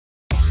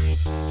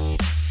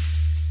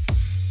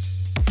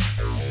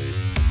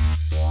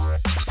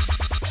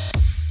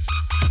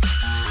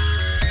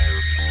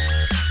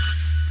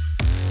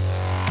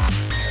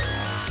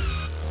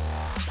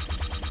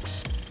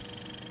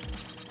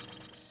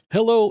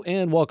Hello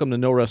and welcome to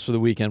No Rest for the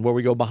Weekend, where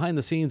we go behind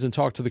the scenes and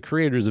talk to the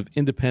creators of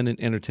independent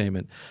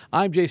entertainment.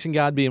 I'm Jason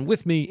Godby, and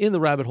with me in the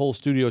Rabbit Hole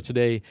studio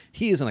today,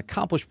 he is an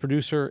accomplished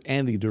producer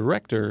and the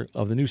director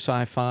of the new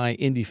sci-fi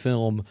indie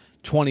film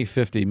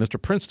 2050.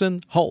 Mr.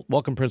 Princeton Holt.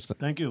 Welcome, Princeton.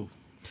 Thank you.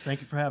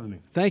 Thank you for having me.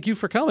 Thank you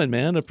for coming,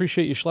 man.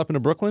 Appreciate you schlepping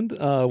to Brooklyn.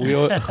 We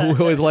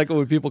always like it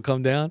when people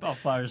come down. About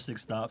 5 or 6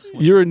 stops.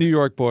 You're a New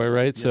York boy,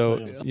 right? Yes, so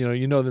I am.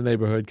 you know the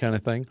neighborhood kind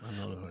of thing. I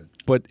know the hood.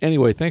 But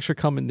anyway, thanks for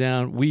coming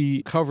down.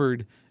 We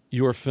covered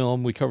your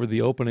film. We covered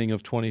the opening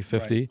of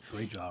 2050, Right.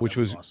 Great job. which That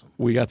was awesome.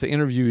 we got to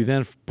interview you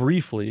then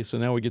briefly. So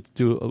now we get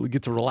to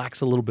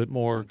relax a little bit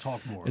more,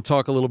 Talk more. and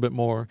talk a little bit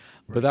more.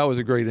 But that was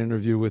a great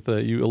interview with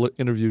you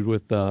interviewed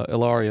with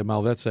Ilaria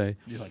Malvezzi.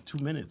 You're like 2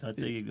 minutes. I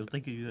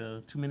think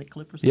you 2-minute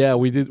clip or something. Yeah,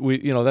 we did.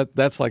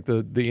 That's like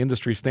the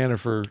industry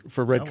standard for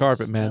red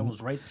carpet, man. That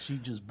was right. She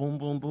just boom,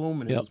 boom, boom,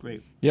 and Yep. it was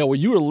great. Yeah, well,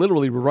 you were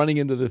literally running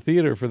into the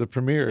theater for the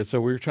premiere,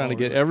 so we were trying to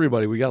get really?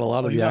 everybody. We got a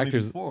lot of you the got me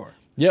actors. before.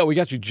 Yeah, we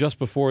got you just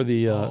before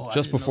the I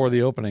didn't know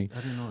the opening. I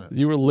didn't know that.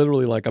 You were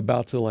literally like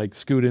about to like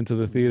scoot into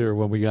the theater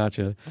when we got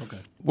you. Okay.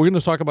 We're going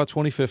to talk about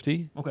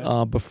 2050.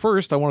 Okay. But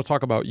first, I want to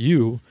talk about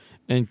you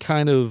and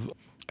kind of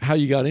how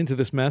you got into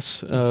this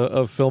mess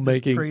of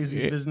filmmaking,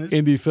 crazy business.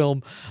 indie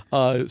film.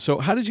 So,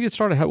 how did you get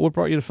started? What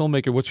brought you to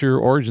filmmaker? What's your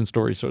origin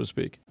story, so to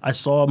speak? I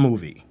saw a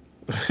movie.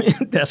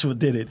 That's what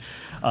did it.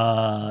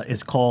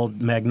 It's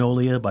called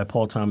Magnolia by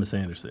Paul Thomas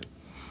Anderson.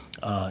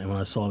 And when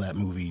I saw that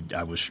movie,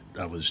 I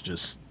was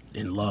just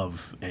in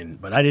love.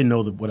 But I didn't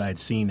know what I had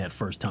seen that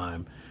first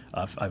time.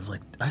 I was like,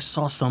 I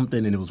saw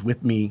something and it was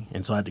with me,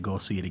 and so I had to go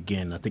see it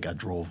again. I think I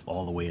drove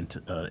all the way into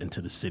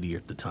the city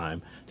at the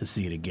time to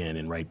see it again,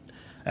 and right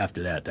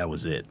after that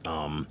was it.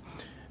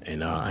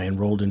 I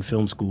enrolled in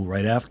film school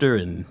right after,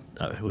 and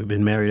we've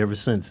been married ever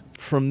since.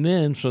 From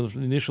then, from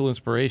the initial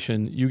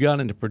inspiration, you got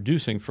into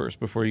producing first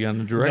before you got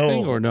into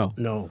directing, or no?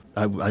 No.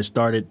 I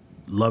started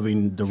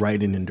loving the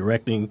writing and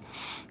directing,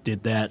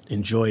 did that,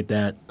 enjoyed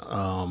that,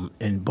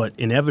 but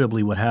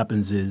inevitably what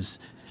happens is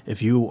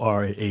if you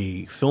are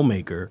a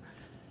filmmaker,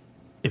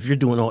 if you're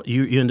doing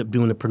you end up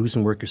doing the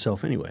producing work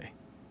yourself anyway,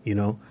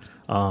 and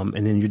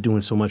then you're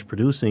doing so much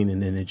producing, and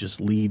then it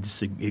just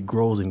it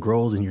grows and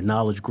grows, and your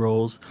knowledge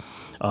grows.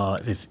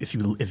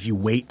 If you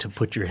wait to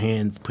put your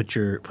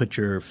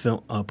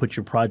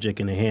project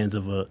in the hands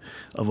of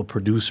a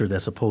producer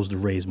that's supposed to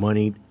raise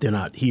money,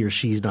 he or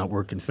she's not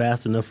working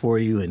fast enough for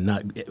you, and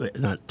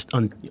not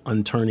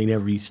unturning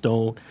every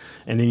stone,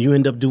 and then you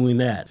end up doing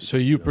that. So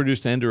you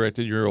produced and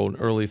directed your own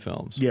early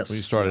films. Yes, when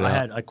you started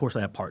out. Of course,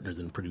 I had partners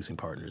and producing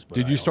partners. But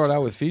Did you start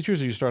out with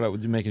features, or you start out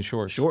with making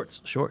shorts?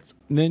 Shorts.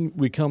 And then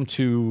we come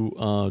to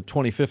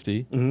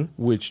 2050,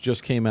 which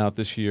just came out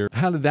this year.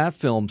 How did that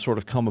film sort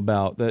of come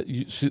about?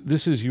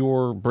 This is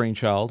your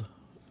brainchild.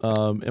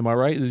 Am I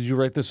right? Did you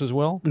write this as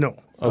well? No.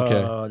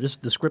 Okay.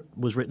 The script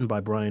was written by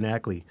Brian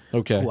Ackley,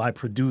 Okay. who I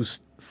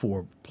produced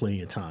for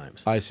plenty of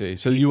times. I see.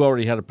 So you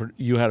already had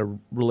a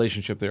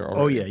relationship there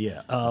already. Oh,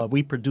 yeah.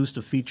 We produced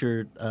a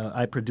feature.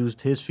 I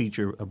produced his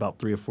feature about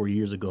 3 or 4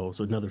 years ago.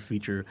 So another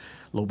feature,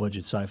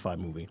 low-budget sci-fi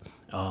movie.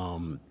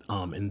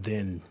 And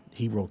then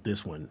he wrote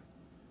this one,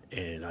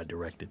 and I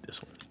directed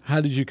this one.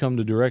 How did you come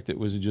to direct it?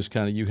 Was it just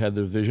kind of you had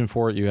the vision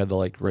for it? You had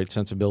the right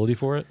sensibility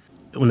for it?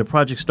 When the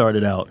project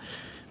started out,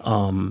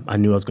 I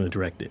knew I was going to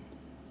direct it.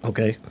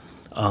 Okay.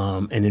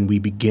 And then we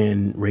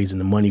began raising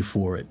the money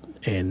for it,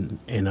 and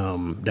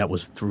that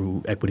was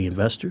through equity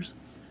investors,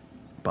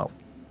 about,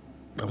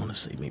 I want to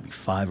say maybe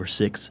 5 or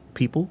 6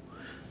 people.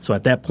 So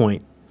at that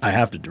point, I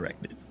have to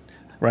direct it,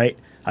 right?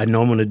 I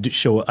know I'm going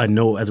to I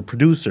know as a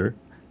producer,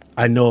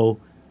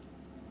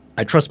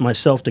 I trust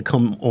myself to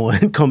come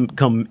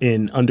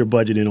in under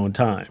budget and on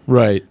time.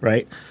 Right.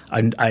 Right.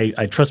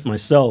 I trust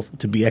myself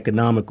to be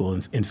economical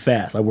and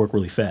fast. I work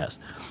really fast.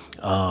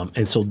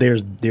 And so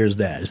there's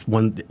that. It's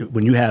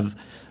when you have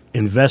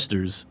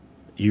investors,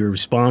 you're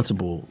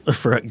responsible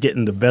for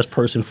getting the best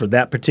person for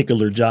that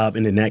particular job.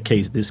 And in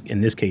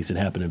this case, it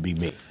happened to be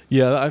me.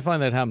 Yeah, I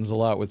find that happens a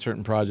lot with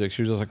certain projects.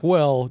 You're just like,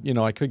 well,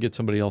 I could get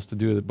somebody else to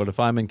do it, but if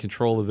I'm in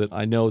control of it,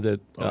 I know that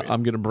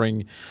I'm going to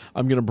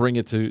bring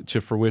it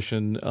to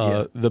fruition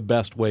the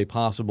best way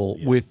possible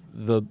with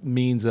the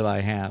means that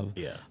I have.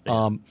 Yeah.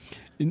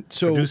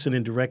 So producing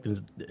and directing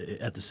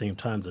at the same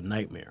time is a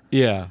nightmare.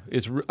 Yeah,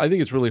 I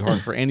think it's really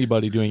hard for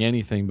anybody doing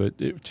anything, but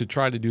to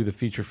try to do the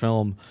feature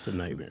film, it's a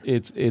nightmare.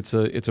 It's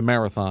a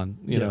marathon.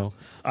 You know,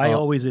 I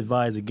always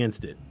advise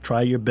against it.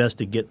 Try your best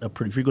to get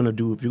if you're going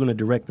to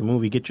direct a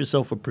movie, get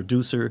yourself a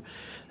producer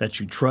that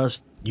you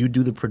trust. You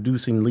do the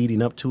producing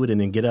leading up to it, and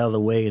then get out of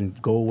the way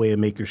and go away and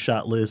make your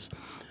shot list.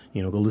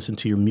 Go listen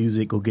to your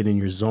music, go get in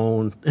your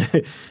zone,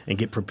 and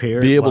get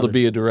prepared. Be able to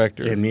be a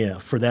director.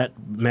 And for that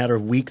matter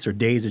of weeks or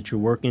days that you're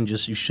working,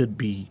 you should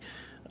be,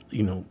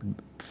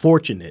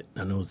 fortunate.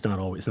 I know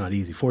it's not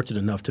easy. Fortunate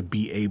enough to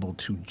be able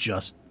to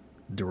just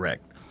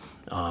direct.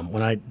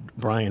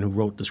 Brian, who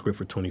wrote the script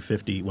for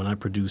 2050, when I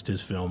produced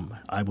his film,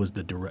 I was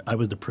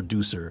the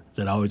producer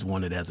that I always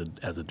wanted as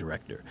a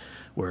director,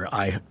 where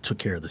I took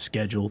care of the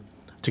schedule,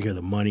 took care of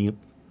the money.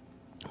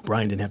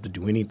 Brian didn't have to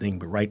do anything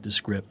but write the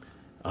script,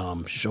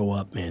 show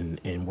up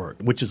and work,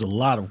 which is a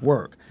lot of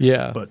work.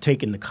 Yeah. But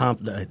taking the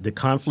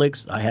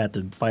conflicts, I had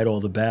to fight all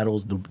the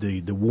battles,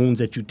 the wounds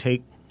that you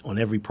take on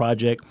every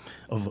project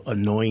of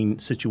annoying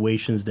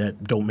situations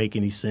that don't make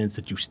any sense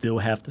that you still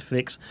have to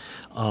fix.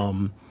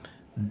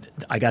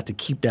 I got to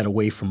keep that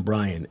away from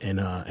Brian,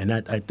 and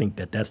I think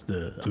that's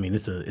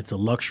it's a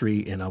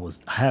luxury, and I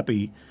was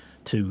happy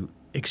to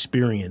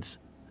experience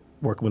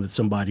working with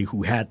somebody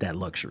who had that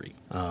luxury.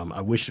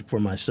 I wish it for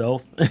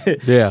myself,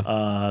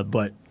 Yeah.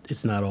 but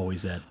it's not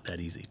always that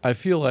easy. I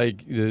feel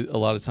like a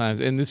lot of times,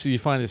 and this you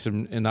find this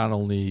in not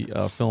only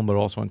film but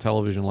also on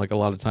television. Like a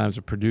lot of times,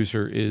 a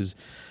producer is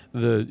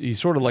he's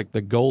sort of like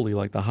the goalie,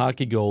 like the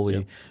hockey goalie,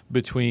 Yep.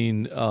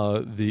 between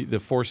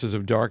the forces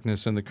of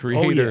darkness and the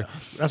creator. Oh,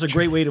 yeah. That's a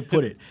great way to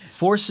put it.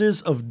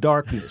 Forces of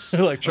darkness.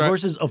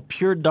 Forces of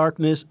pure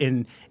darkness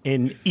and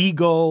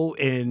ego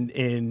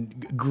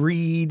and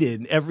greed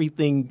and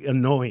everything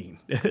annoying.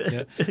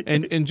 Yeah.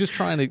 And just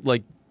trying to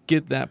like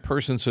get that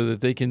person so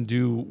that they can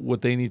do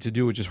what they need to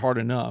do, which is hard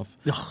enough,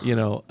 you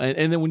know.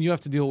 And then when you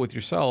have to deal with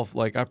yourself,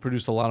 like I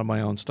produced a lot of my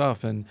own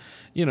stuff, and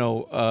you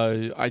know,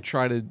 I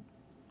try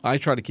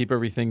to keep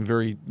everything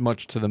very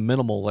much to the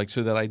minimal, like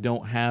so that I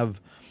don't have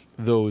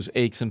those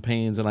aches and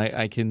pains, and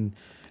I can,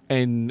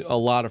 and a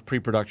lot of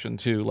pre-production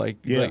too,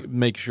 like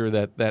make sure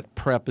that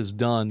prep is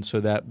done so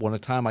that when the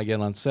time I get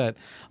on set,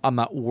 I'm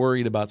not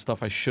worried about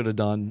stuff I should have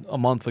done a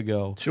month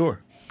ago. Sure.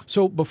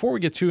 So before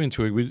we get too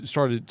into it, we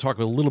started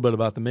talking a little bit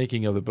about the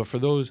making of it. But for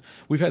those,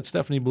 we've had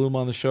Stephanie Bloom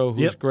on the show,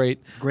 who's great.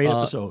 Great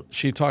episode.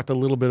 She talked a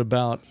little bit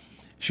about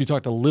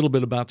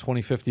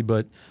 2050.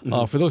 But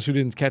for those who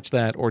didn't catch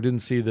that or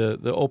didn't see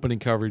the opening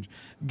coverage,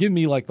 give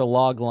me like the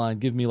log line.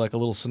 Give me like a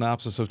little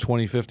synopsis of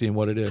 2050 and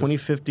what it is.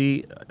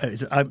 2050.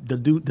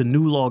 The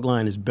new log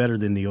line is better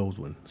than the old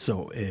one.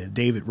 So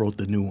David wrote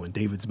the new one.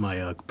 David's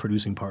my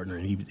producing partner,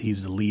 and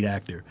he's the lead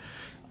actor.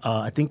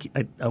 I think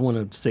I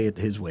want to say it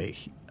his way.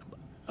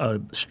 A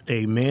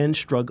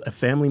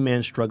family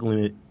man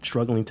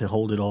struggling to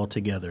hold it all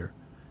together,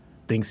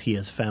 thinks he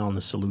has found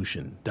the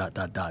solution. ...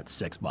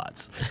 Sex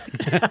bots.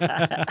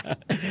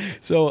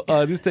 So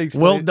this takes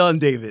well done,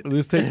 David.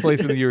 This takes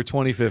place in the year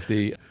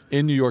 2050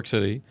 in New York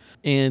City,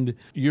 and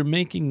you're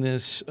making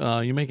this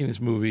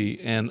movie,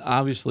 and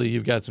obviously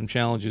you've got some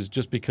challenges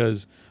just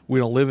because we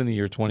don't live in the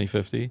year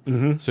 2050.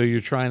 Mm-hmm. So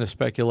you're trying to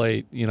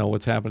speculate, you know,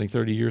 what's happening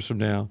 30 years from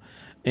now.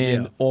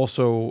 And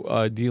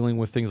also dealing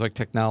with things like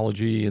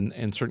technology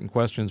and certain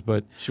questions.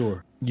 But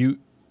sure, you're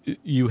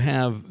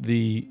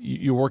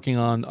working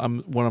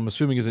on what I'm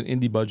assuming is an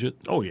indie budget.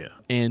 Oh yeah.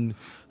 And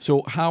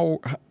so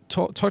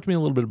talk to me a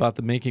little bit about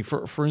the making.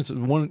 For instance,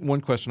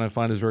 one question I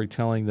find is very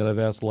telling that I've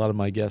asked a lot of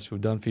my guests who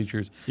have done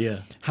features. Yeah.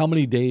 How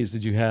many days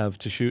did you have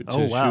to shoot?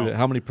 Shoot it?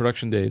 How many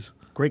production days?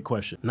 Great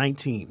question.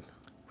 19.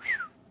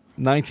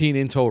 19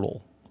 in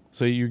total.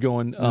 So you're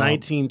going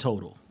 19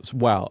 total.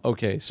 Wow.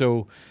 Okay.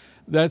 So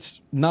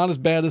that's not as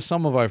bad as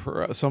some of I've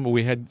heard.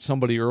 We had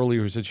somebody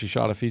earlier who said she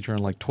shot a feature in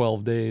like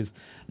 12 days.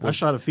 I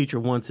shot a feature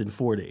once in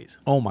 4 days.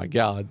 Oh my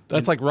God,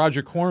 that's like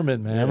Roger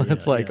Corman, man.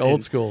 That's like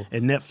old school.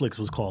 And Netflix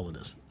was calling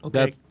us.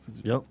 Okay.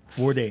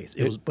 4 days.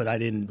 It was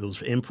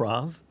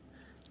improv,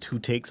 2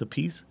 takes a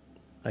piece.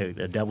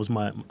 That was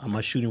my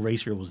shooting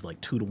ratio was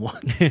like 2 to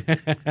 1.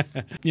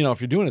 You know,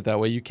 if you're doing it that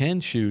way, you can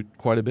shoot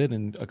quite a bit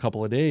in a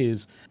couple of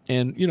days.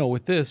 And you know,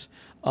 with this,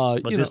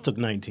 but this took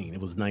 19.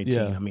 It was 19.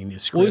 Yeah. I mean, the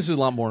script. Well, this is a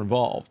lot more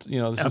involved. You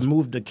know, I've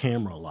moved the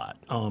camera a lot.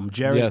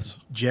 Jared. Yes.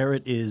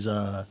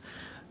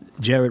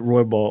 Jared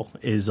Roybal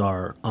is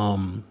our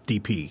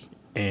DP,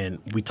 and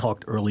we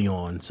talked early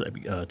on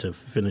to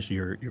finish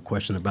your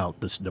question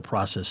about the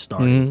process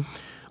starting.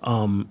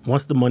 Mm-hmm.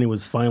 Once the money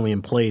was finally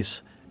in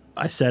place,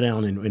 I sat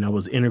down and I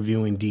was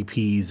interviewing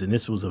DPs, and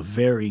this was a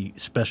very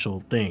special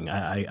thing.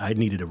 I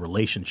needed a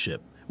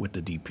relationship with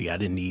the DP. I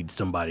didn't need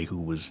somebody who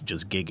was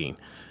just gigging.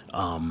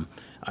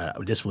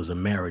 This was a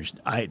marriage.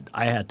 I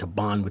had to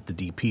bond with the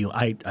DP.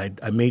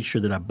 I made sure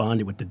that I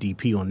bonded with the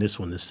DP on this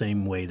one the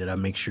same way that I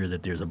make sure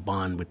that there's a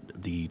bond with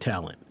the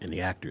talent and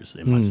the actors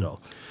and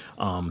myself.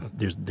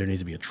 There needs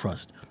to be a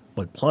trust.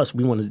 But plus,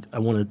 I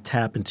want to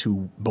tap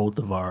into both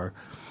of our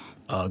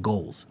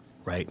goals.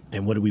 Right,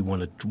 and what do we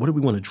want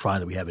to try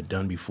that we haven't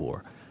done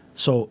before?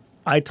 So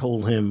I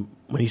told him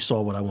when he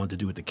saw what I wanted to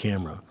do with the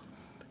camera,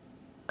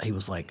 he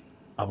was like,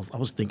 I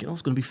was thinking,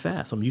 it's going to be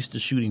fast. I'm used to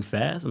shooting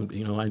fast,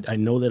 and I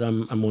know that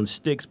I'm on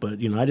sticks, but I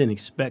didn't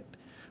expect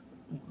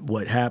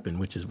what happened,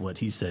 which is what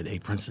he said. Hey,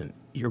 Princeton,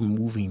 you're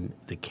moving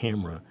the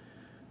camera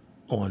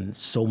on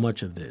so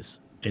much of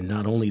this, and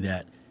not only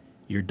that,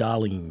 you're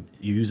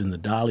using the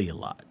dolly a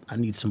lot. I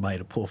need somebody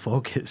to pull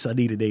focus. I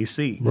need an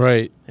AC.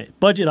 Right. Hey,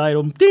 budget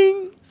item,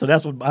 ding. So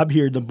that's what I'm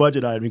hearing. The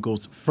budget item. He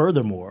goes,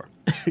 furthermore,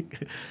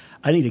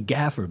 I need a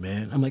gaffer,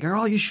 man. I'm like,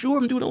 are you sure?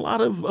 I'm doing a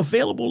lot of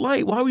available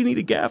light. Why do we need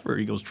a gaffer?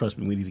 He goes, trust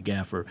me, we need a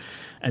gaffer.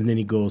 And then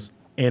he goes,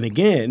 and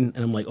again,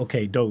 and I'm like,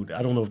 okay, dude,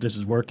 I don't know if this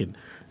is working.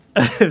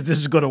 If this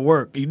is going to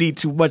work. You need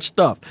too much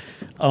stuff.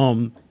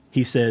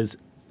 He says,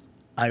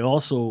 I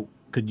also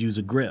could use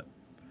a grip.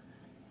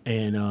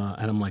 And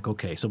I'm like,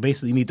 okay, so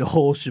basically you need the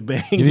whole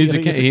shebang. He needs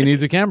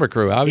a camera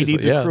crew, obviously. He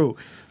needs a crew.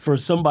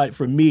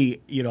 For me,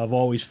 I've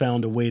always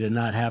found a way to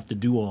not have to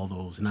do all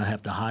those and not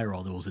have to hire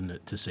all those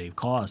to save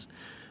cost.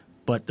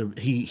 But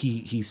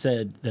he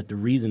said that the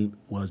reason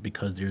was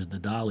because there's the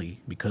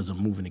dolly, because of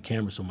moving the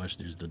camera so much.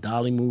 There's the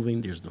dolly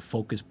moving, there's the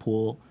focus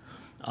pull,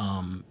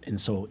 and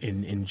so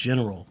in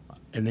general.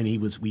 And then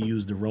we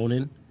used the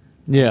Ronin.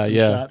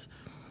 Shots,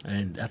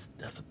 and that's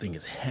the thing,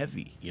 is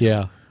heavy.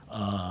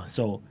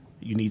 So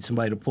you need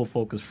somebody to pull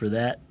focus for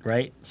that,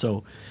 right?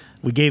 So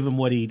we gave him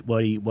what he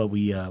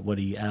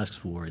asked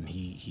for, and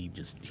he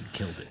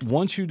killed it.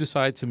 Once you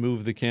decide to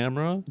move the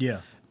camera,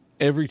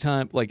 every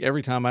time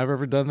I've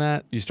ever done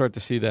that, you start to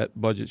see that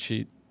budget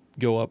sheet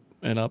go up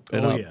and up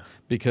and up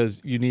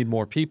because you need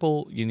more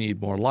people, you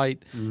need more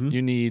light,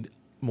 you need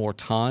more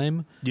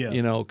time.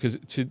 Because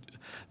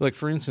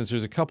for instance,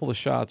 there's a couple of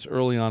shots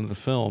early on in the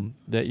film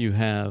that you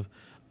have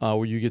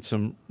where you get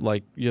some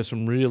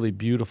really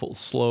beautiful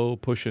slow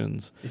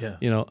push-ins.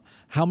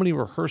 How many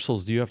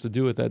rehearsals do you have to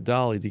do with that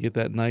dolly to get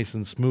that nice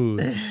and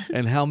smooth?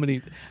 and how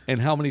many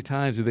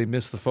times do they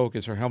miss the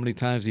focus, or how many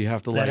times do you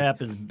have to That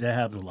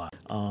happens a lot.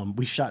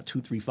 We shot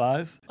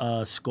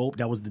 235 scope.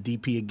 That was the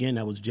DP again.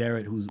 That was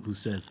Jared who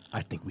says,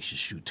 I think we should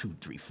shoot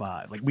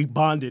 235. Like we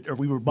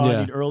were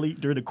bonding early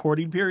during the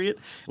courting period.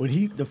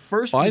 When the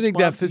first I think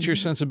that fits your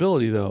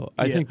sensibility though.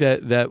 I think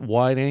that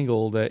wide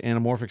angle, that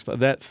anamorphic stuff,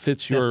 that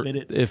fits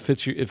it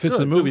fits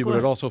the movie, but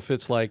it also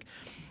fits like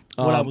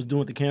what I was doing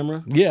with the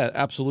camera? Yeah,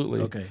 absolutely.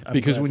 Okay.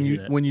 Because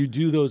when you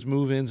do those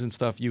move-ins and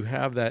stuff, you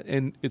have that,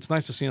 and it's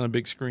nice to see on a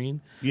big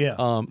screen.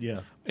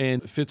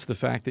 And it fits the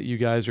fact that you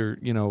guys are,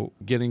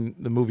 getting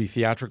the movie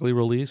theatrically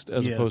released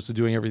as opposed to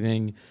doing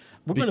everything.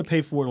 We're going to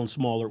pay for it on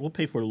smaller. We'll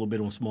pay for it a little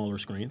bit on smaller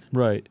screens.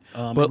 Right.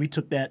 But we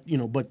took that,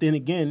 But then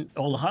again,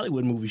 all the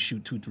Hollywood movies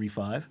shoot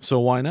 235. So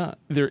why not?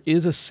 There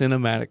is a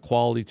cinematic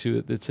quality to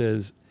it that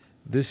says,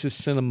 this is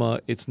cinema.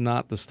 It's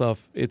not the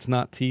stuff. It's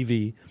not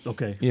TV.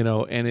 Okay.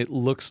 And it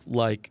looks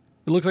like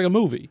a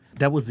movie.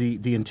 That was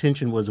the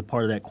intention, was a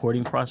part of that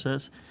courting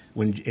process.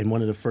 And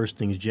one of the first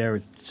things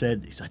Jared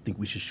said is, I think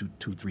we should shoot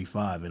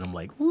 235. And I'm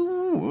like,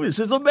 ooh, this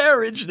is a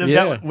marriage.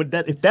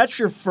 If that's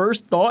your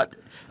first thought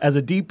as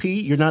a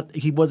DP,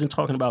 he wasn't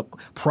talking about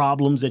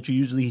problems that you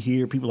usually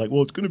hear. People are like,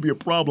 well, it's going to be a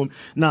problem.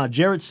 Nah,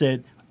 Jared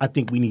said, I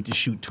think we need to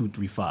shoot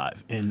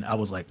 235, and I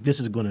was like,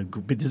 this is gonna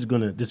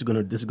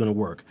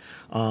work.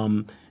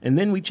 And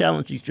then we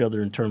challenged each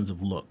other in terms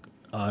of look.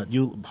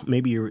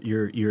 Maybe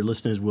your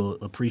listeners will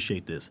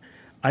appreciate this.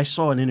 I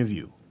saw an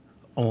interview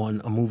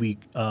on a movie,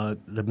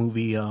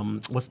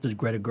 what's the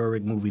Greta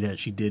Gerwig movie that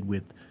she did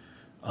with?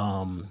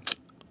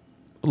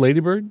 Lady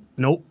Bird?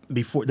 Nope,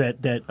 before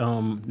that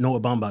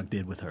Noah Baumbach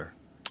did with her.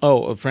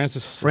 Oh,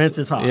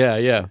 Frances Ha.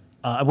 Yeah.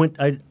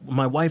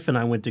 My wife and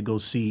I went to go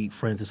see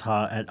Frances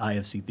Ha at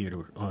IFC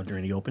Theater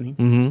during the opening.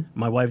 Mm-hmm.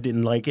 My wife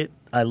didn't like it.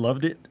 I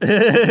loved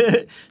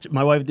it.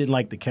 My wife didn't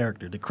like the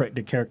character. The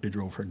character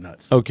drove her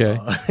nuts. Okay.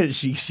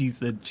 She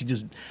said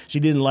she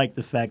didn't like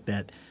the fact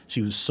that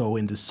she was so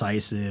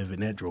indecisive,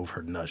 and that drove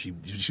her nuts. She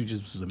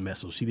just was a mess.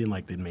 So she didn't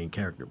like the main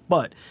character.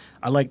 But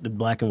I like the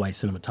black and white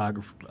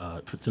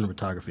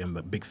cinematography. I'm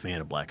a big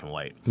fan of black and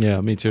white. Yeah,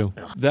 me too.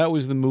 That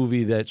was the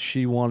movie that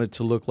she wanted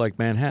to look like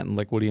Manhattan,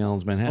 like Woody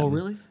Allen's Manhattan. Oh,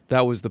 really?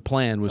 That was the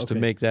plan, was to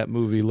make that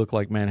movie look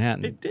like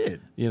Manhattan. It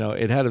did.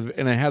 It had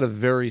a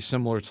very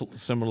similar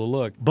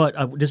look. But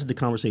this is the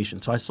conversation.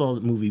 So I saw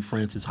the movie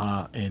Frances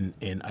Ha,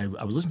 and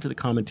I was listening to the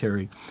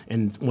commentary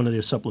and one of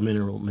their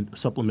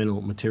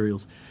supplemental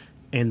materials,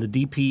 and the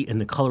DP and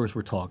the colorists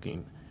were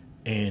talking,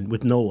 and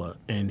with Noah,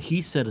 and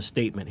he said a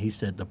statement. He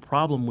said the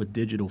problem with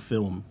digital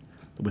film,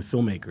 with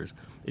filmmakers,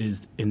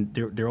 is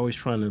they're always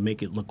trying to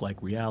make it look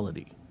like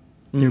reality.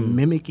 They're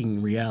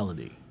mimicking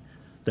reality.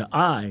 The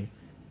eye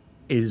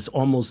is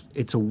almost,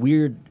 it's a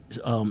weird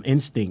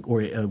instinct,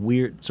 or a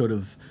weird sort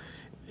of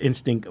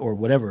instinct, or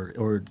whatever,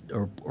 or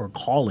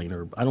calling,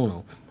 or I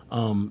don't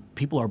know.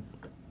 People are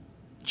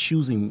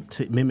choosing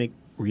to mimic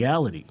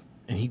reality.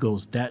 And he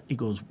goes,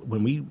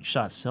 when we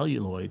shot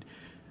Celluloid,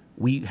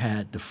 we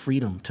had the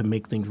freedom to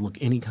make things look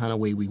any kind of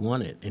way we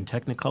wanted. In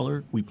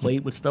Technicolor, we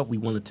played with stuff we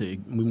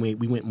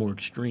went more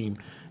extreme.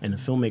 And the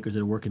filmmakers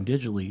that are working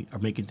digitally are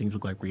making things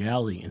look like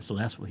reality. And so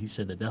that's what he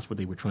said, that's what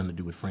they were trying to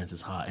do with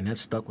Frances Ha, and that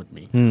stuck with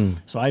me.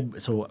 So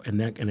in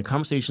the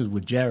conversations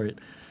with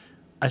Jared,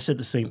 I said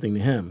the same thing to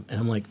him,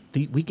 and I'm like,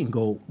 we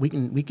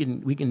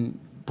can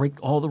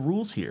break all the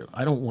rules here.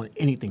 I don't want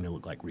anything to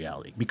look like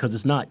reality, because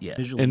it's not yet.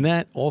 Visually. And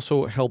that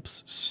also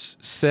helps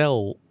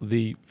sell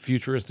the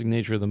futuristic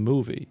nature of the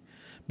movie,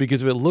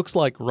 because if it looks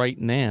like right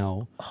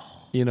now,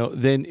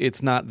 then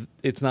it's not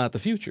the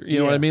future. You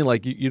know what I mean?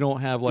 Like you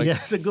don't have like. Yeah,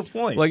 that's a good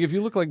point. Like if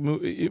you look like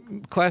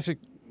classic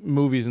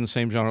movies in the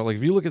same genre, like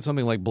if you look at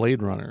something like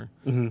Blade Runner,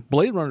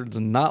 Blade Runner does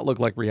not look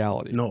like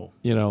reality. No.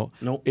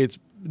 Nope. It's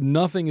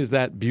nothing is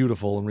that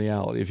beautiful in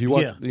reality. If you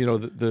watch,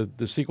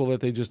 the sequel that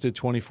they just did,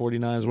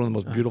 2049, is one of the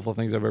most beautiful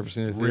things I've ever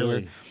seen in the theater.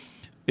 Really?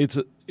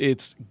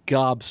 It's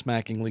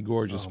gobsmackingly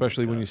gorgeous,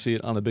 especially when you see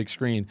it on a big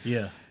screen.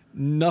 Yeah.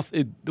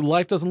 nothing.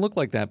 Life doesn't look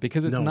like that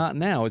because it's No. not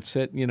now. It's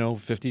set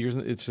 50 years.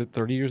 It's set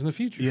 30 years in the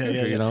future.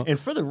 You know. And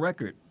for the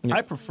record,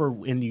 I prefer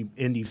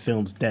indie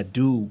films that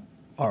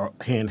are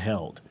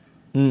handheld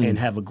and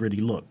have a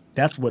gritty look.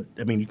 That's what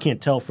I mean. You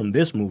can't tell from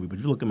this movie, but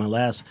if you look at my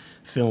last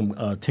film,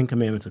 10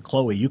 Commandments of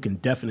Chloe, you can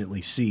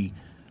definitely see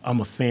I'm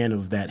a fan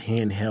of that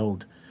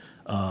handheld.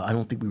 I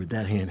don't think we were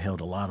that handheld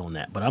a lot on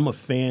that, but I'm a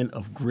fan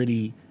of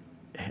gritty,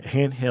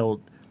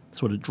 handheld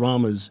sort of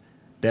dramas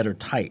that are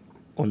tight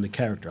on the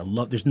character. I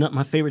love. There's not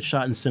my favorite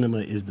shot in cinema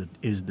is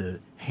the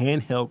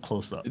handheld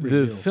close up.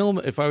 The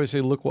film, if I would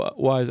say look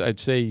wise, I'd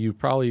say you're a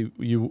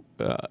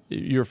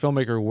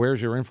filmmaker who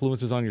wears your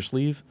influences on your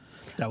sleeve.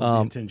 That was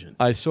the intention.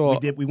 I saw.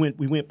 We went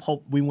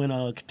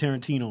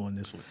Tarantino on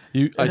this one.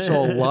 I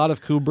saw a lot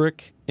of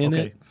Kubrick in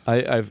Okay.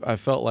 it. I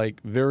felt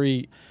like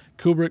very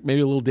Kubrick,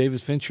 maybe a little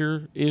David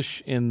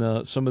Fincher-ish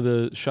in some of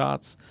the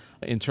shots.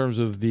 In terms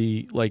of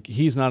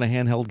he's not a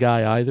handheld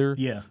guy either.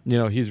 Yeah.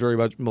 He's very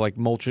much like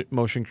motion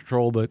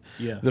control. But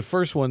the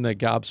first one that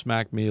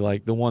gobsmacked me,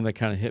 like the one that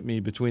kind of hit me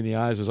between the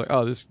eyes, was like,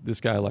 oh, this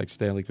guy likes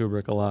Stanley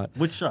Kubrick a lot.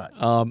 Which shot?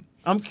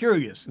 I'm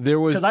curious. There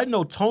was because I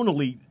know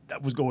tonally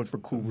that was going for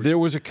Kubrick. There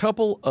was a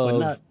couple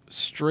of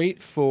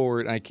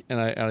straightforward,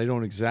 and I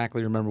don't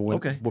exactly remember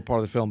what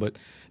part of the film, but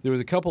there was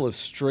a couple of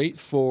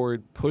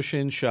straightforward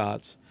push-in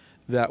shots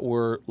that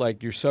were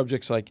like your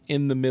subjects like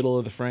in the middle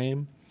of the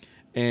frame.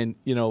 And,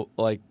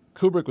 like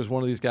Kubrick was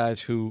one of these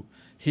guys who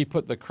he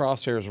put the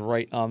crosshairs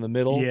right on the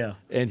middle. Yeah.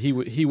 And he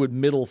would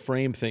middle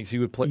frame things. He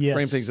would frame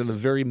things in the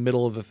very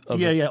middle of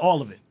the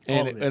all of it.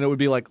 And it would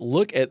be like,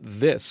 look at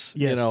this.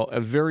 Yes. A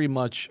very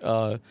much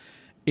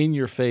in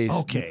your face.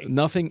 Okay.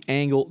 Nothing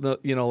angled.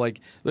 Like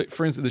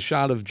for instance, the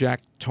shot of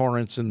Jack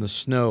Torrance in the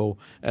snow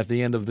at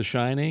the end of The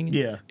Shining.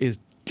 Yeah. Is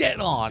dead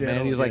on, dead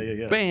man. on. He's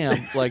like, bam,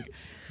 like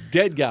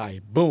dead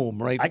guy,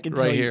 boom, right. I can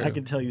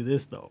tell you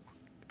this though.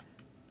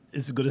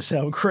 This is going to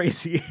sound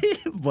crazy,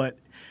 but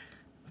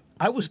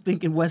I was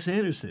thinking Wes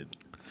Anderson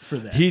for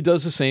that. He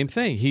does the same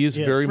thing. He is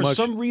very much. For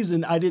some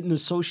reason, I didn't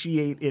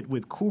associate it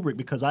with Kubrick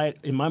because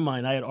in my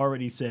mind, I had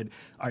already said,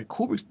 all right,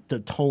 Kubrick's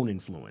the tone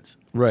influence.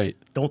 Right.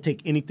 Don't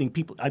take anything.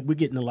 We're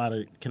getting a lot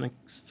of. Can I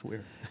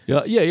swear?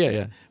 Yeah.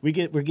 We're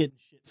getting shit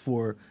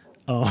for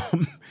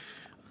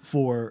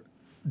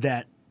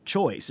that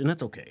choice, and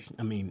that's okay.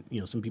 I mean,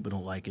 some people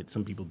don't like it,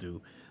 some people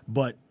do,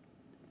 but.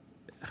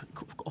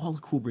 All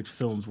of Kubrick's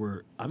films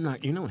were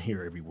you don't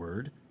hear every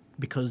word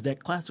because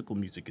that classical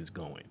music is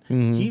going.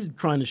 Mm-hmm. He's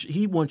trying to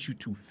he wants you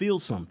to feel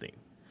something,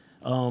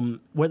 and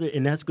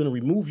that's going to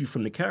remove you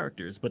from the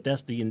characters, but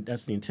that's the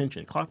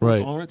intention.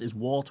 Clockwork Orange is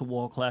wall to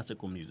wall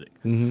classical music.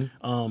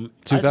 Mm-hmm.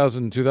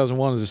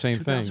 2001 is the same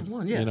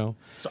 2001, thing. Yeah.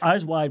 So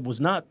Eyes Wide was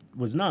not,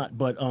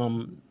 but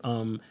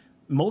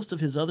most of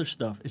his other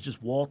stuff is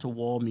just wall to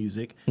wall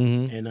music,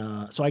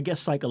 and so I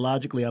guess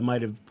psychologically I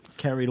might have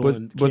carried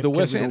on. But the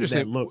Wes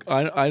Anderson look,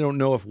 I don't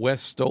know if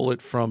Wes stole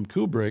it from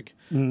Kubrick,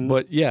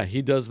 but yeah,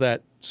 he does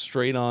that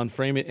straight on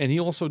framing, and he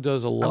also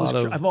does a lot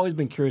of. I've always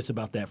been curious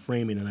about that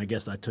framing, and I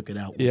guess I took it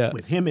out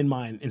with him in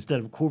mind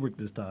instead of Kubrick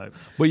this time.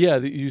 But yeah,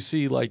 you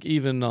see, like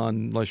even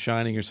on The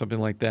Shining or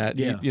something like that,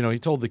 he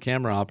told the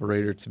camera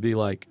operator to be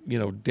like,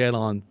 dead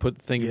on, put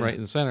the thing right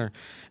in the center.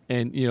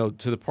 And,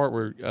 to the part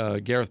where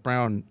Gareth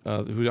Brown,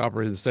 who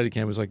operated the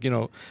Steadicam, was like,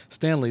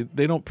 Stanley,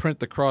 they don't print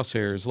the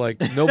crosshairs. Like,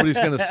 nobody's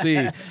going to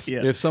see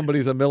if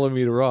somebody's a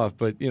millimeter off.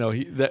 But,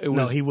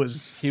 he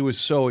was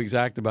so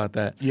exact about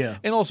that. Yeah.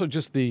 And also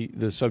just the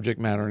subject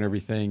matter and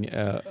everything.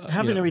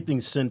 Having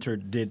everything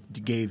centered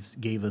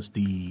gave us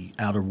the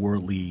outer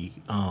worldly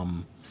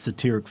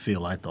satiric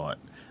feel, I thought.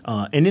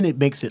 And then it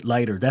makes it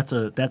lighter. That's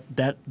a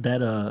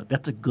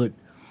good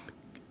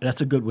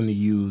one to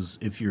use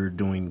if you're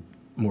doing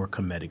more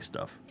comedic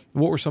stuff.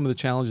 What were some of the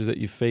challenges that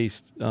you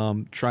faced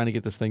trying to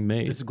get this thing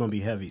made? This is going to be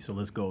heavy, so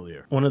let's go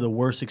there. One of the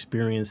worst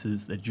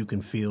experiences that you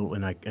can feel,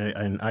 and I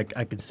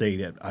can say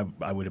that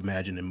I would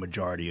imagine the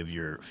majority of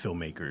your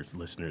filmmakers,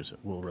 listeners,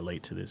 will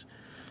relate to this.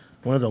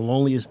 One of the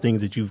loneliest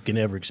things that you can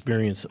ever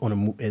experience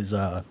is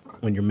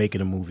when you're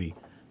making a movie,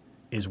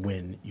 is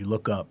when you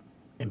look up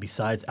and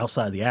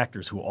outside of the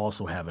actors who are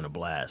also having a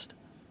blast,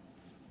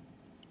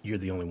 you're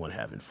the only one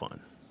having fun.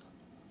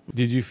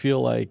 Did you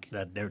feel like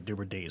that there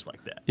were days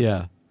like that?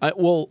 Yeah.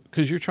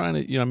 Because you're trying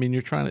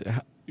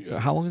to,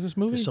 how long is this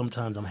movie?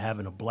 Sometimes I'm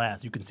having a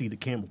blast. You can see the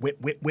camera whip.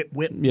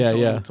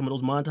 Yeah. Some of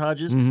those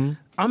montages.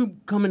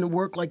 I'm coming to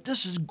work like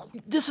this is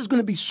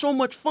going to be so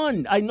much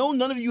fun. I know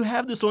none of you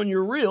have this on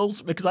your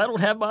reels because I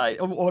don't have mine.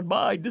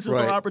 This is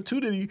our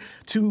opportunity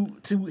to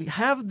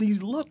have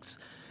these looks.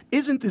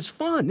 Isn't this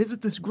fun?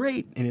 Isn't this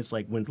great? And it's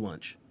like, when's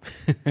lunch?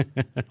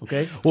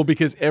 Okay. Well,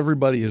 because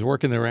everybody is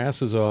working their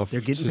asses off. They're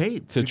getting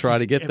paid to try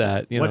to get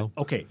that.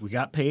 Okay, we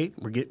got paid.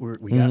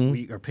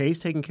 Our pay's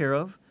taken care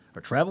of.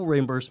 Our travel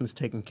reimbursement's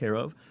taken care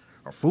of.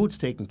 Our food's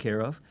taken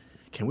care of.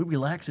 Can we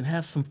relax and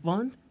have some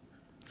fun?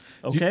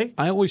 Okay.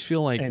 I always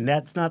feel like, and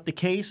that's not the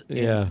case.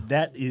 And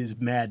that is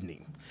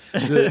maddening.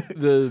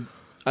 I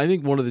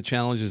think one of the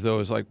challenges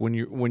though is like when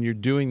you're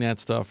doing that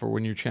stuff or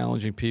when you're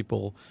challenging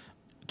people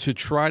to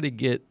try to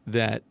get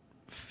that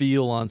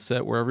feel on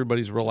set where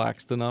everybody's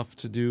relaxed enough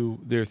to do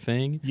their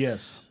thing.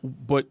 Yes.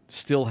 But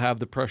still have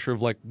the pressure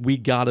of like, we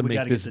got to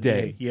make this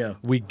day. Yeah.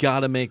 We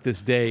got to make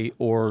this day,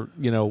 or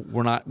we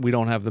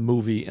don't have the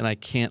movie, and I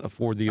can't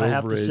afford the overage. I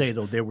have to say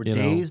though, there were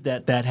days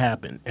that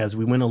happened. As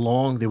we went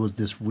along, there was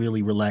this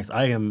really relaxed.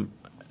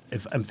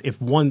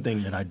 If one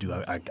thing that I do,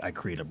 I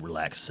create a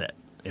relaxed set.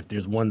 If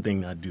there's one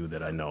thing I do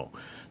that I know,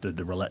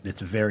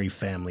 it's very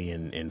family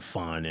and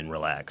fun and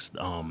relaxed,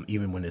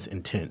 even when it's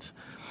intense.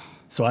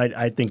 So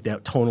I think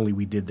that tonally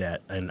we did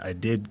that, and I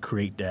did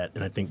create that,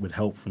 and I think with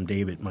help from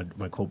David, my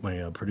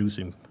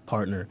producing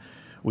partner,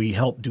 we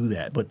helped do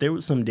that. But there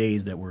were some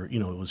days that were,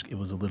 it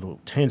was a little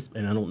tense,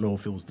 and I don't know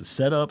if it was the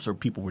setups or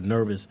people were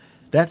nervous.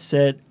 That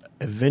said,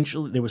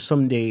 eventually there were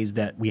some days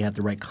that we had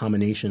the right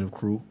combination of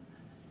crew,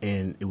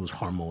 and it was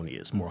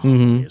more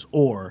harmonious.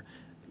 Or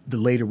the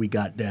later we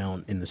got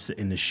down in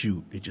the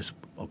shoot, it just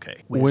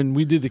okay. When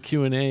we did the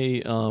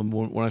Q&A,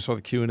 when I saw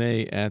the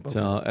Q&A at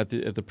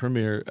the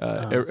premiere,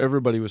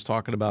 everybody was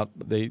talking about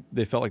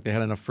they felt like they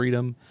had enough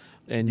freedom,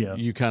 and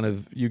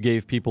you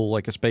gave people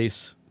like a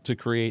space to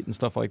create and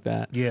stuff like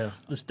that. Yeah,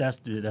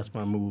 that's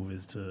my move,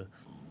 is to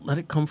let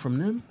it come from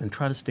them and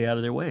try to stay out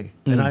of their way.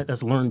 And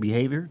that's learned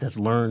behavior. That's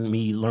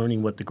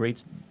learning what the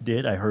greats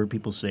did. I heard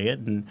people say it,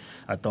 and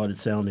I thought it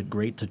sounded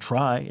great to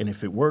try. And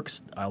if it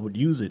works, I would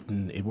use it,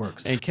 and it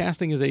works. And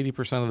casting is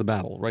 80% of the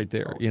battle, right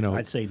there.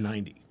 I'd say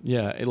 90.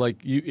 Yeah,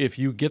 if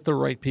you get the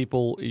right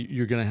people,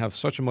 you're going to have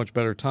such a much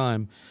better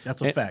time.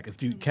 That's a fact.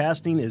 If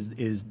casting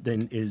is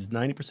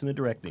 90% of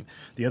directing.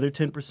 The other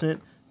 10%,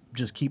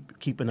 just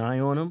keep an eye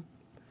on them,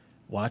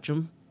 watch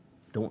them.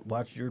 Don't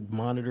watch your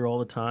monitor all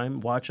the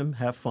time. Watch them,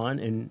 have fun,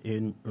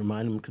 and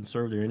remind them to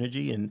conserve their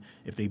energy. And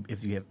if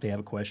they have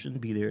a question,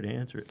 be there to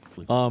answer it.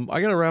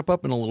 I got to wrap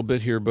up in a little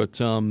bit here,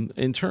 but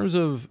in terms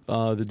of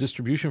the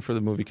distribution for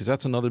the movie, because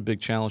that's another big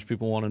challenge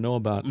people want to know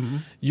about.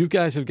 You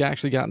guys have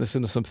actually gotten this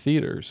into some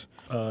theaters.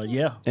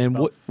 Yeah, and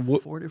what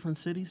 4 different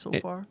cities so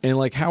far. And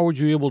like, how were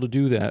you able to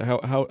do that?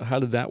 How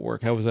did that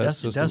work? How was that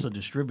system? That's a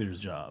distributor's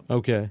job.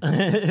 Okay,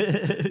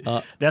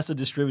 that's a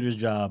distributor's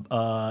job.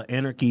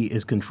 Anarchy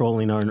is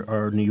controlling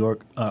our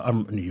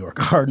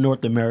our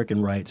North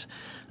American rights.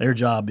 Their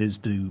job is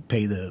to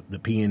pay the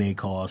P&A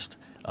cost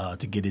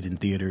to get it in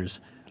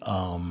theaters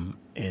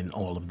and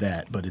all of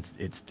that. But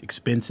it's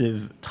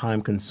expensive,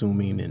 time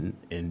consuming,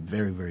 and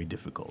very, very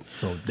difficult.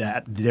 So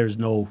that there's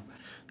no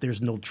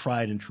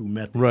tried and true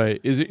method.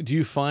 Right. Do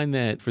you find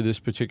that for this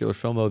particular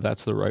film, though,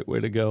 that's the right way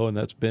to go, and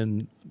that's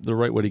been the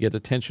right way to get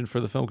attention for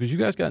the film? Because you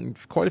guys gotten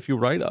quite a few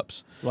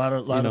write-ups. A lot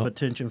of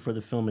attention for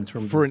the film in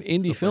terms for of... an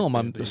indie film,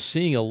 I'm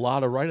seeing a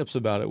lot of write-ups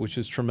about it, which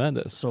is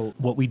tremendous. So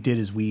what we did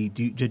is did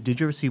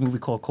you ever see a movie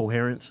called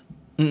Coherence?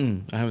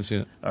 I haven't seen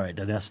it. All right,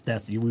 that's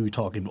we were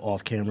talking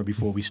off camera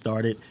before we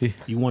started.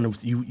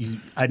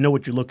 I know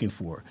what you're looking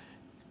for.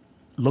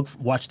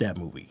 Watch that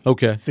movie.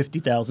 Okay.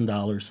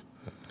 $50,000.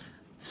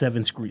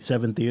 7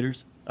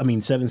 theaters.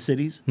 7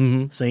 cities.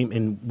 Same,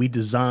 and we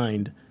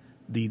designed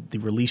the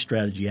release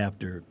strategy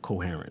after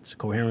Coherence.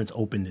 Coherence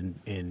opened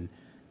in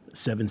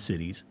 7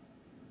 cities.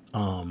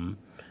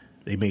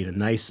 They made a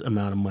nice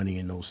amount of money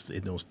in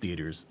those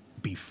theaters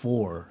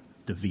before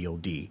the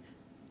VOD,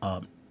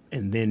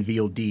 and then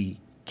VOD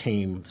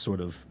came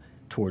sort of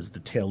towards the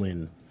tail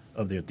end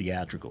of their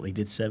theatrical. They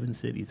did 7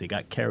 cities. They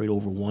got carried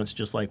over once,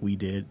 just like we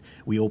did.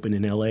 We opened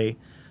in L.A.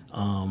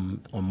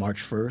 On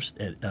March 1st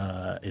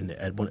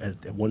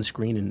at one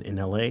screen in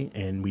LA,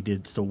 and we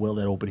did so well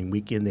that opening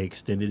weekend they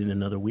extended it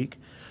another week,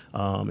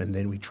 and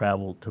then we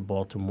traveled to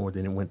Baltimore,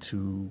 then it went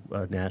to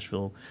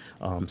Nashville.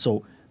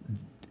 So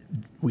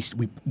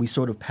we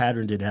sort of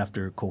patterned it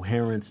after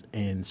Coherence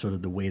and sort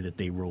of the way that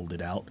they rolled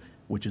it out,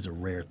 which is a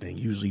rare thing.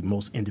 Usually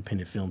most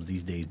independent films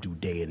these days do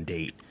day and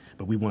date.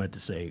 But we wanted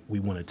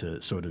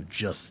to sort of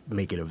just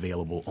make it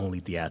available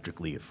only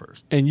theatrically at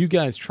first. And you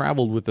guys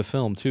traveled with the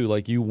film too,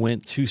 like you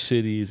went to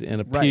cities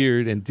and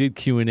appeared and did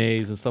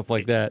Q&As and stuff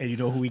like that. And you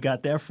know who we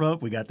got that from?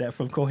 We got that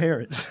from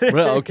Coherence.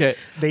 Well, okay.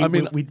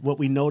 What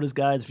we noticed,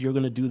 guys, if you're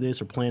going to do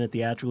this or plan a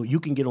theatrical, you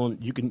can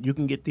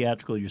get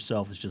theatrical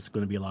yourself. It's just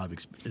going to be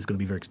it's going to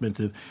be very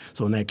expensive.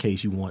 So in that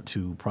case, you want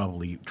to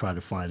probably try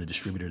to find a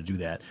distributor to do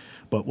that.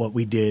 But what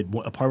we did,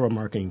 a part of our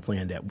marketing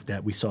plan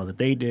that we saw that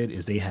they did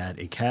is they had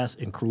a cast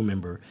and crew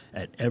member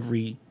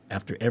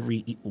after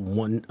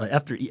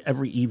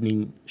every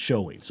evening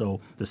showing.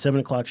 So the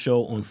 7:00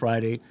 show on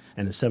Friday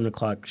and the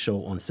 7:00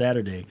 show on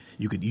Saturday,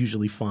 you could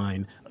usually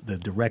find the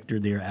director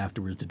there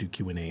afterwards to do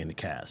Q&A in the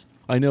cast.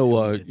 I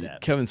know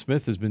Kevin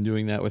Smith has been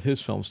doing that with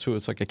his films too.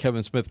 It's like a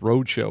Kevin Smith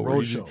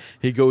roadshow.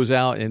 He goes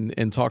out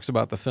and talks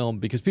about the film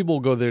because people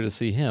will go there to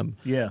see him.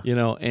 Yeah.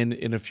 And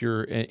if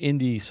you're an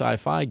indie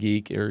sci-fi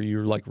geek or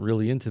you're like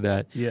really into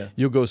that, yeah,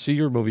 you'll go see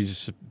your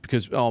movies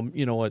because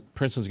you know what,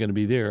 Princeton's going to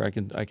be there. I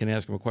can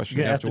ask him a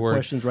question afterward. Ask the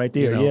questions right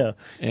there. Yeah.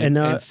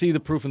 And see the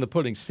proof in the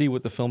pudding. See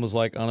what the film is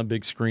like on a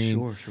big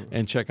screen. Sure.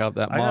 And check out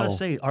that model. I gotta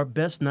say, our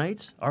best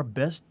nights, our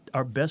best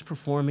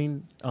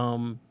performing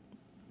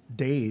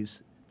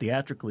days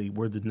theatrically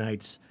were the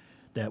nights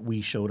that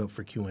we showed up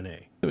for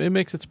Q&A. It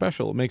makes it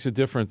special. It makes it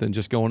different than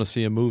just going to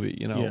see a movie.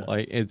 You know, Yeah.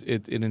 like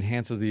it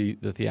enhances the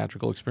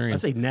theatrical I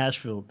experience. say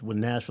Nashville,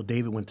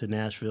 David went to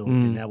Nashville,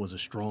 and that was a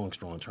strong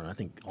turn. I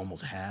think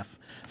almost half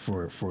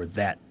for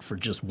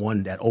just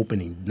that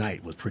opening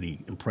night was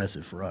pretty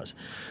impressive for us.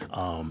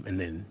 And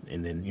then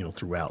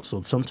throughout.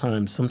 So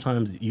sometimes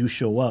you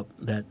show up,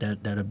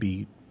 that'll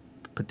be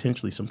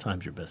potentially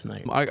sometimes your best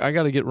night. I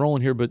got to get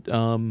rolling here, but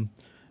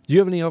do you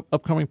have any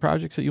upcoming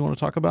projects that you want to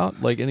talk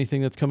about? Like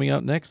anything that's coming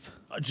out next?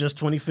 Just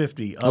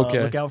 2050.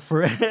 Okay. Look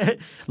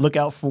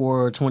out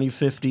for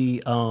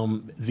 2050.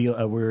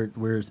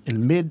 We're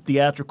in mid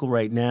theatrical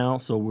right now,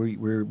 so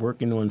we're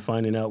working on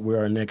finding out where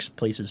our next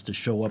places to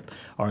show up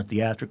are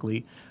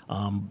theatrically.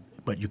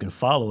 But you can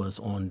follow us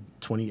on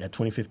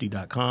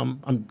 2050.com.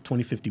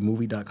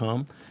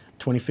 2050movie.com.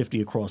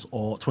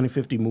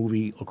 2050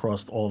 movie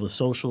across all the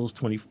socials.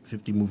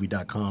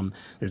 2050movie.com.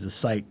 There's a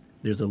site.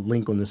 There's a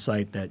link on the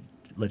site that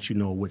lets you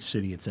know which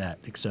city it's at,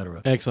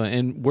 etc. Excellent.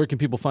 And where can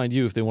people find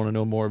you if they want to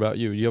know more about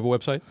you? Do you have a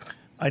website?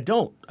 I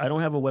don't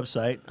have a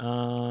website.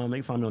 They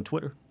can find me on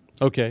Twitter.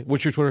 Okay.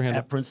 What's your Twitter handle?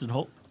 At Princeton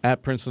Holt.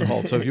 At Princeton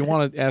Holt. So if you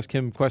want to ask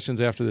him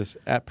questions after this,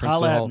 at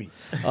Princeton Holla Holt.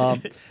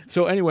 at me.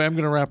 So anyway, I'm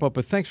going to wrap up.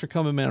 But thanks for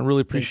coming, man. I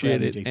really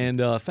appreciate me, it. Jason.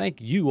 And thank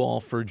you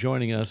all for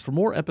joining us. For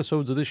more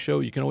episodes of this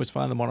show, you can always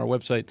find them on our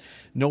website,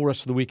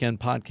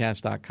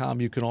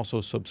 norestoftheweekendpodcast.com. You can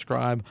also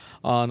subscribe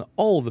on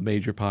all the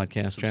major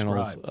podcast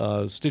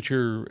channels,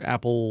 Stitcher,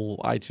 Apple,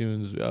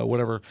 iTunes,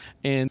 whatever.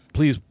 And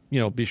please,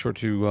 be sure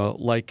to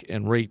like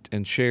and rate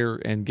and share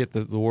and get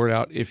the word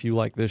out if you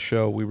like this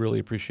show. We really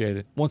appreciate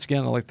it. Once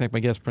again, I'd like to thank my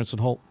guest, Princeton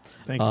Holt.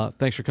 Thank you.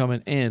 Thanks for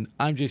coming. And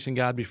I'm Jason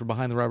Godbey for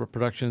Behind the Rabbit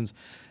Productions.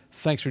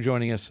 Thanks for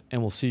joining us,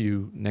 and we'll see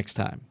you next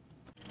time.